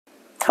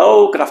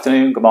Hello, good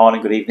afternoon, good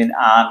morning, good evening,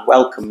 and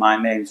welcome. My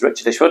name's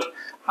Richard Ishwood.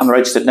 I'm a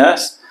registered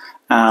nurse,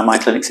 and my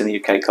clinic's in the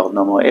UK called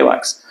No More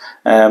Earwax.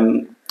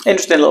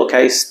 Interesting little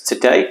case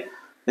today.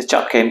 This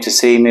chap came to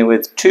see me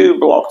with two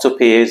blocked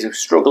up ears. He was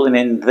struggling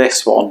in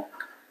this one,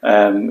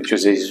 which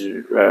was his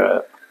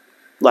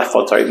left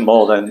one, sorry,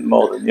 more than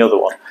the other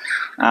one.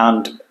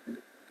 And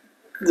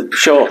the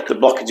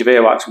blockage of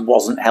earwax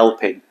wasn't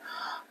helping.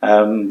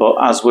 But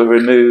as we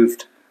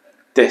removed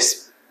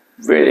this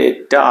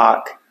really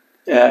dark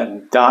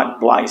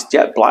black, it's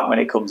jet black when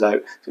it comes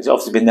out, so it's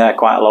obviously been there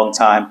quite a long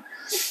time,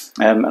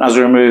 and as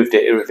we removed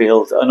it, it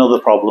revealed another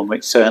problem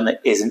which certainly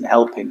isn't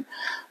helping,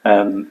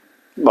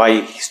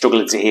 by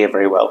struggling to hear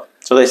very well.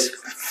 So this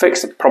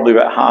fixed probably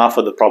about half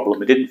of the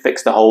problem. It didn't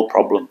fix the whole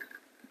problem,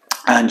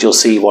 and you'll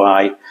see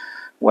why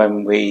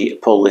when we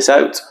pull this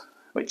out,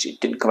 which it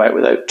didn't come out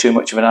without too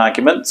much of an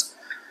argument.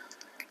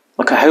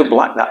 Look at how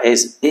black that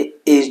is. It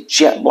is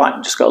jet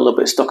black. Just got a little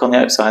bit stuck on the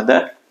outside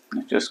there.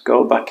 Just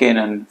go back in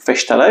and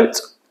fish that out.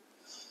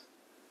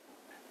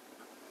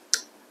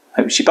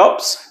 Hope she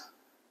pops.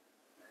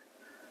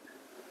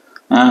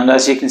 And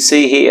as you can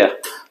see here,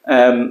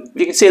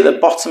 you can see at the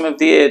bottom of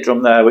the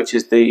eardrum there, which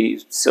is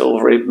the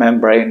silvery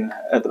membrane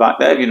at the back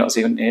there. If you've not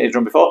seen an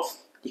eardrum before,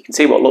 you can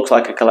see what looks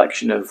like a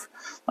collection of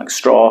like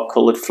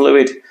straw-coloured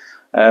fluid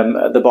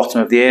at the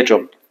bottom of the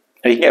eardrum.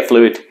 You can get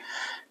fluid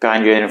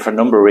behind your ear for a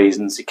number of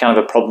reasons. You can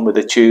have a problem with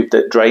the tube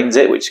that drains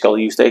it, which is called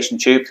a eustachian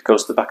tube, that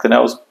goes to the back of the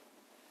nose.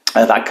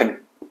 That can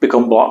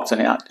become blocked,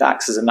 and it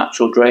acts as a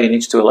natural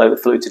drainage to allow the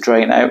fluid to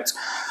drain out.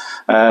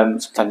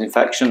 Sometimes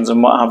infections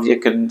and what have you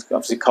can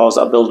obviously cause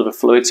that buildup of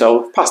fluid,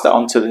 so pass that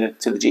on to the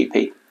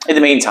GP. In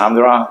the meantime,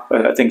 there are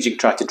things you can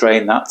try to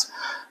drain that.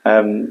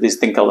 There's a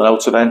thing called an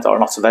Otovent or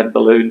an Otovent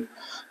balloon.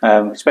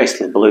 It's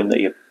basically a balloon that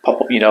you pop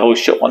up your nose,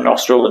 shut one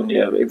nostril, and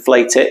you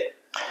inflate it.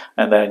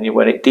 And then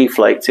when it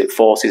deflates, it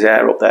forces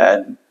air up there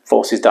and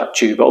forces that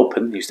tube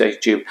open, the eustachian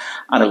tube,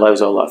 and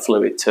allows all that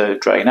fluid to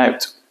drain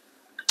out.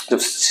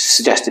 I've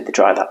suggested to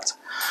try that,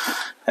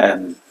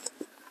 and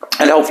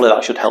hopefully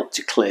that should help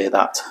to clear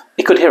that.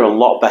 He could hear a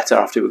lot better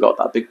after we got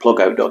that big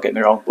plug out, don't get me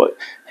wrong, but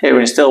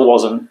hearing still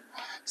wasn't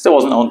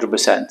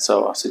 100%,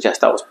 so I suggest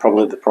that was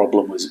probably the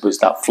problem, was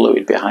that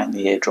fluid behind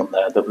the eardrum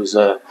there that was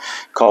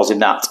causing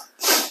that.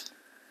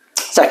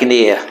 Second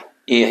ear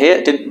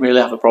here didn't really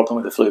have a problem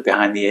with the fluid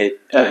behind the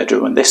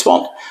eardrum in this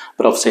one,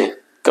 but obviously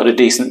got a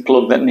decent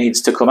plug that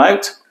needs to come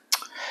out.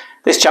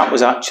 This chap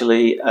was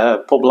actually a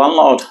pub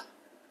landlord.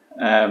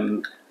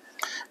 And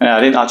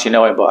I didn't actually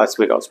know him, but as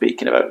we got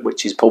speaking about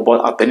which his pub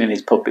was, I've been in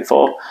his pub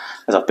before,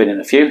 as I've been in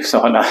a few, so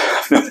I've known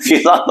a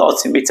few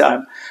landlords in my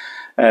time.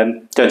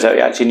 Turns out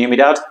he actually knew my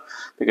dad,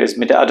 because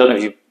my dad, I don't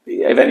know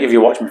if any of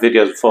you watched my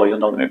videos before, you'll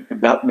know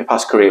that my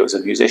past career was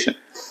a musician.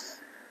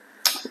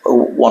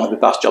 One of my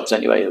past jobs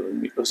anyway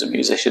was a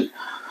musician,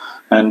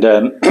 and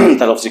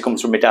that obviously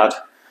comes from my dad,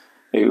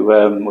 who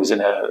was in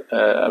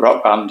a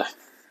rock band.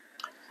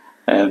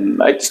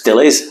 It still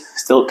is,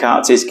 still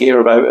carts his gear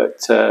about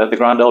at the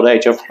grand old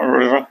age of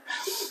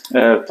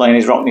playing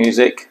his rock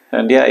music.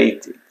 And yeah,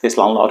 this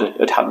landlord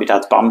had had my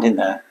dad's band in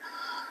there,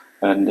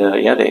 and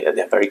yeah,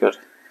 they're very good.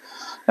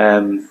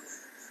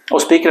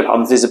 Speaking of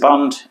bands, there's a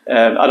band.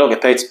 I don't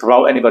get paid to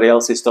promote anybody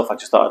else's stuff. I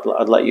just thought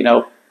I'd let you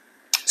know.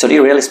 So in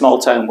a really small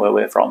town where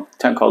we're from, a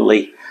town called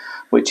Leigh,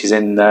 which is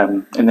in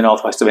the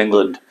northwest of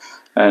England.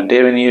 And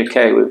here in the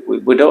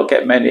UK, we don't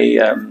get many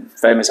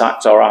famous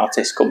acts or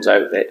artists comes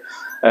out of it.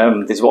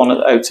 There's one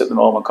out at the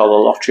moment called the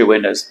Lottery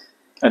Winners,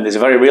 and there's a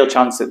very real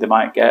chance that they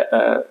might get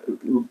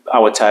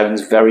our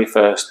town's very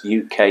first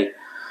UK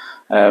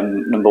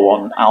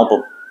 #1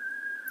 album.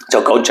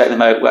 So go and check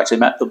them out. We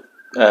actually met them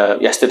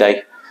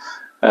yesterday.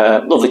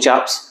 Lovely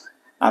chaps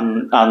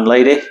and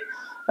lady.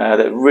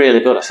 They're really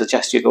good. I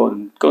suggest you go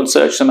and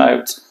search them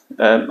out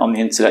on the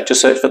internet. Just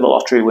search for the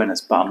Lottery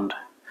Winners band.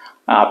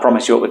 I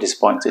promise you won't be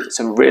disappointed. It's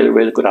a really,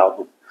 really good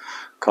album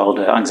called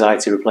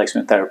Anxiety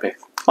Replacement Therapy.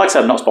 Like I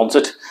said, I'm not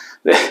sponsored.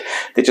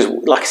 They just,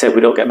 like I said,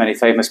 we don't get many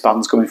famous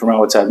bands coming from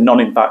our town.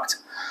 None, in fact.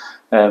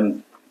 I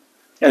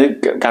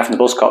think Guy from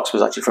the Buzzcocks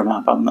was actually from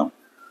our band, though.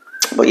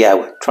 But yeah,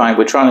 we're trying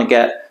to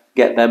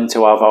get them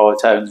to have our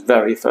town's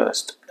very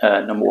first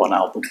 #1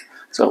 album.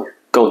 So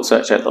go and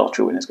search out the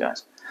Lottery Winners,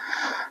 guys.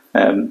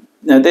 Now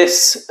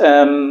this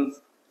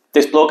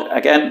plug,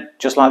 again,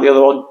 just like the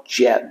other one,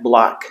 jet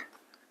black.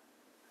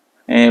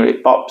 Here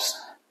it pops.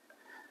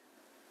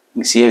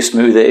 You can see how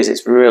smooth it is.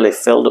 It's really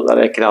filled up that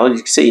air canal. You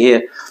can see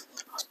here,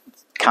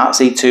 can't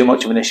see too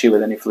much of an issue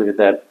with any fluid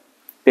there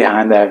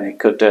behind there, and he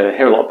could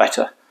hear a lot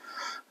better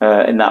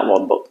in that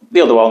one. But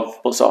the other one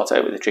we'll sort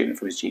out with the treatment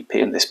from his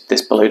GP, and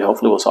this balloon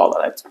hopefully will sort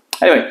that out.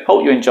 Anyway,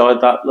 hope you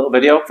enjoyed that little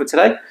video for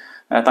today.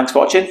 Thanks for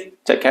watching.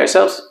 Take care of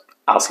yourselves.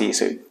 I'll see you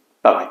soon.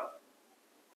 Bye bye.